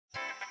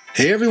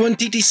Hey everyone,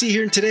 TTC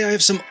here, and today I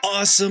have some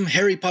awesome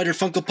Harry Potter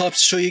Funko Pops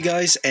to show you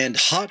guys, and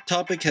Hot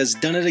Topic has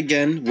done it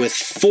again with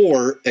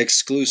 4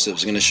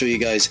 exclusives. I'm going to show you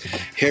guys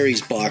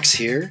Harry's box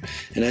here,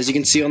 and as you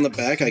can see on the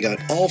back, I got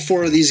all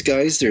 4 of these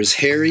guys. There's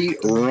Harry,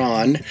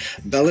 Ron,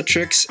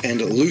 Bellatrix, and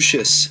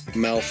Lucius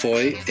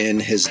Malfoy in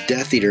his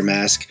Death Eater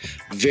mask.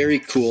 Very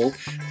cool.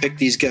 Picked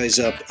these guys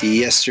up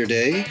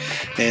yesterday,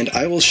 and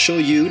I will show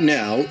you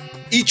now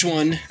each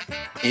one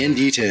in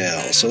detail.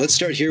 So let's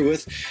start here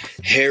with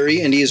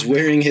Harry, and he is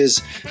wearing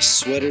his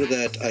sweater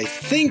that I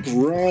think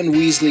Ron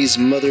Weasley's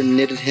mother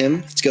knitted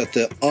him. It's got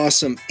the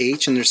awesome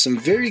H, and there's some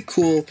very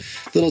cool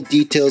little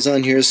details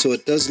on here, so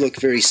it does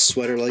look very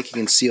sweater-like.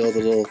 You can see all the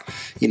little,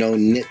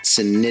 knits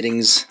and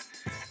knittings.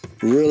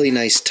 Really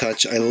nice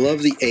touch. I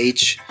love the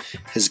H,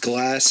 his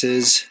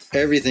glasses,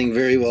 everything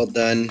very well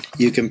done.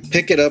 You can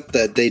pick it up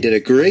that they did a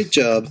great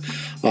job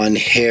on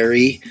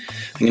Harry.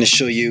 I'm going to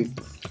show you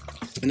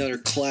another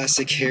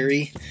classic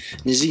Harry,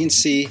 and as you can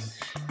see,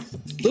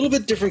 a little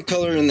bit different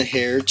color in the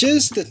hair,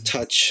 just a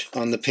touch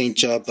on the paint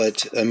job,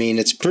 but I mean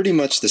it's pretty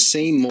much the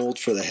same mold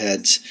for the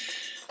heads.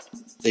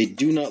 They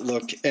do not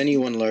look any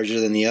one larger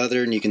than the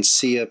other, and you can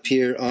see up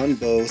here on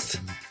both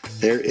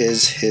there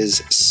is his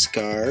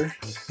scar.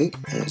 Oop,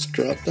 I almost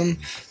dropped them.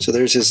 So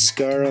there's his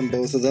scar on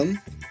both of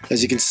them.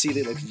 As you can see,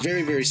 they look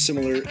very, very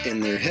similar in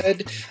their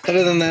head.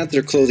 Other than that,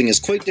 their clothing is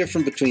quite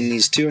different between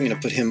these two. I'm going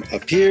to put him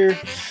up here,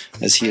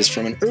 as he is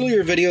from an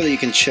earlier video that you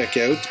can check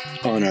out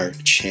on our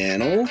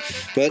channel.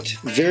 But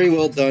very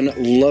well done.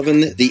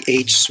 Loving the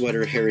H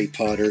sweater Harry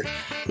Potter.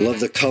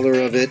 Love the color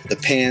of it, the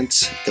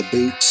pants, the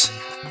boots.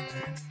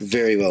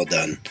 Very well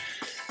done.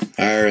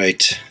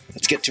 Alright,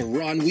 let's get to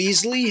Ron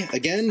Weasley.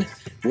 Again,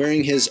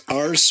 wearing his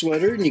R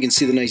sweater, and you can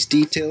see the nice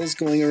details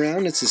going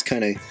around. It's this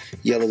kind of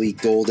yellowy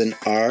golden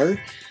R.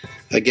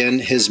 Again,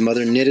 his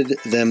mother knitted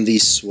them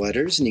these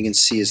sweaters, and you can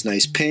see his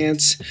nice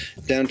pants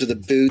down to the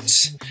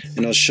boots.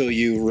 And I'll show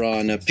you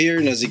Ron up here,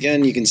 and as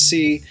again you can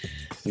see,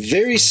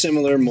 very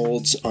similar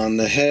molds on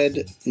the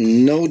head.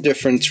 No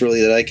difference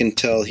really that I can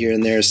tell here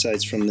and there,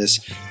 aside from this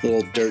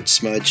little dirt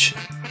smudge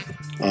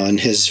on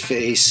his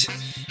face.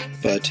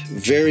 But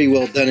very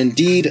well done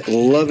indeed.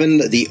 Loving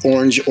the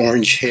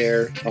orange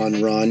hair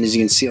on Ron. As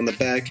you can see on the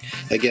back,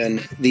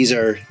 again, these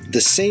are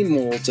the same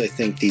molds, I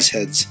think, these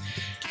heads,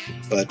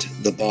 but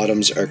the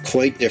bottoms are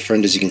quite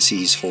different. As you can see,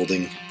 he's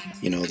holding,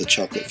 the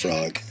chocolate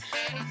frog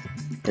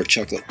or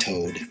chocolate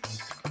toad.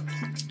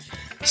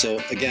 So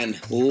again,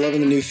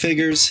 loving the new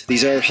figures.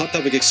 These are Hot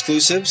Topic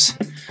exclusives.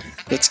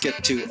 Let's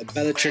get to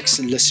Bellatrix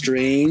and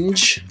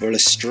Lestrange, or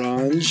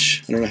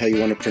Lestrange, I don't know how you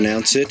want to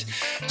pronounce it.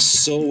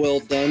 So well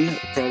done,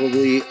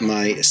 probably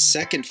my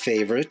second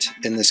favorite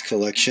in this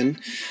collection.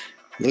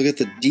 Look at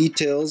the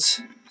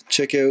details.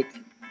 Check out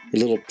her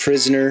little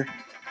prisoner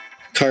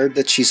card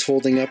that she's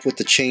holding up with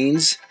the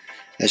chains,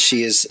 as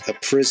she is a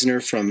prisoner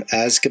from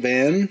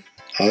Azkaban.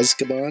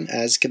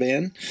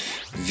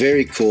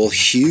 Very cool,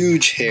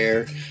 huge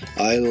hair.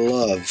 I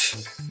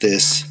love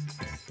this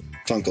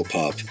Funko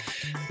Pop.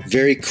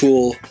 Very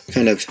cool,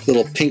 kind of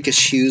little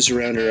pinkish hues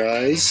around her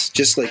eyes,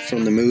 just like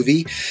from the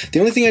movie. The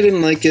only thing I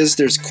didn't like is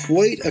there's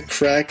quite a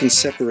crack and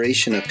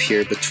separation up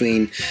here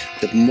between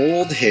the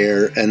mold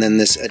hair and then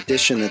this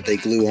addition that they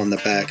glue on the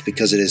back,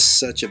 because it is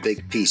such a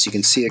big piece. You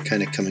can see it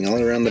kind of coming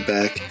all around the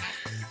back.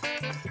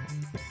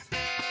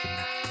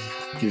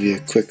 Give you a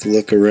quick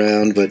look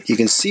around, but you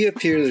can see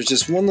up here there's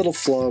just one little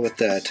flaw with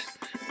that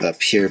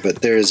up here,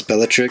 but there is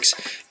Bellatrix.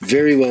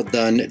 Very well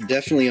done.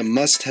 Definitely a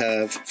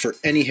must-have for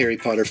any Harry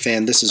Potter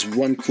fan. This is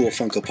one cool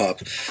Funko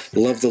Pop.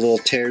 Love the little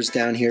tears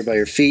down here by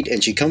her feet,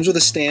 and she comes with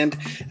a stand,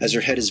 as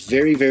her head is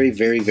very, very,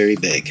 very, very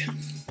big.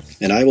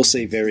 And I will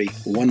say very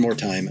one more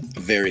time,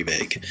 very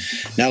big.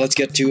 Now let's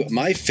get to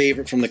my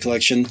favorite from the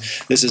collection.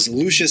 This is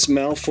Lucius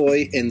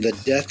Malfoy in the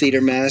Death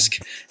Eater mask.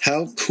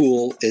 How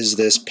cool is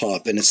this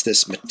pop? And it's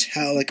this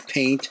metallic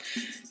paint.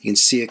 You can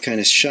see it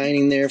kind of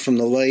shining there from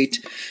the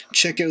light.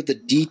 Check out the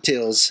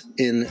details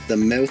in the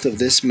mouth of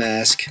this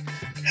mask.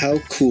 How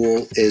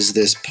cool is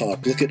this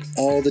pop? Look at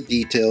all the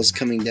details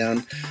coming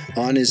down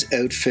on his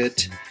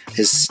outfit,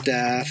 his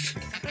staff.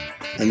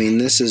 I mean,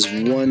 this is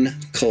one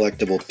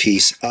collectible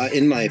piece,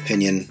 in my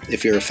opinion,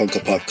 if you're a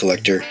Funko Pop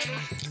collector.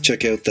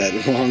 Check out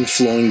that long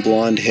flowing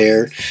blonde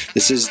hair.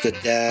 This is the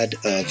dad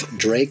of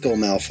Draco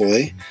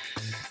Malfoy.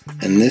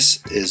 And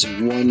this is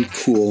one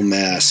cool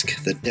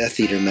mask, the Death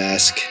Eater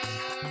mask.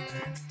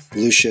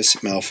 Lucius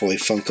Malfoy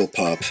Funko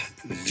Pop.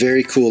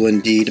 Very cool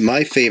indeed.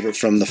 My favorite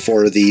from the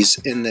 4 of these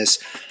in this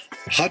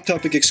Hot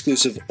Topic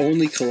exclusive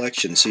only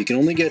collection. So you can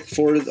only get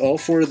all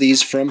 4 of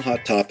these from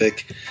Hot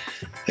Topic.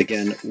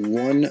 Again,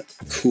 one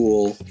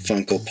cool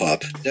Funko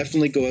Pop.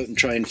 Definitely go out and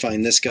try and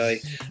find this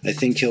guy. I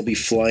think he'll be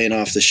flying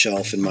off the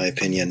shelf in my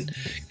opinion,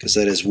 because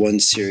that is one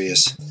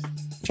serious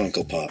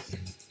Funko Pop.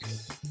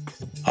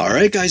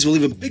 Alright guys, we'll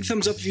leave a big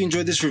thumbs up if you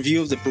enjoyed this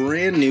review of the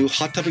brand new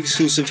Hot Topic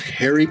exclusive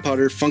Harry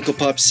Potter Funko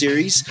Pop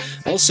series.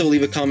 Also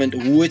leave a comment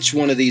which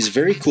one of these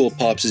very cool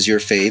pops is your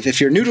fave. If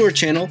you're new to our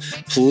channel,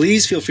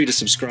 please feel free to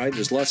subscribe.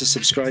 There's lots of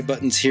subscribe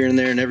buttons here and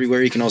there and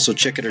everywhere. You can also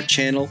check out our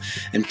channel.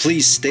 And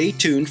please stay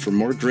tuned for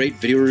more great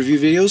video review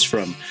videos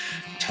from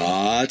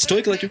Tots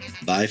Toy Collector.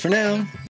 Bye for now.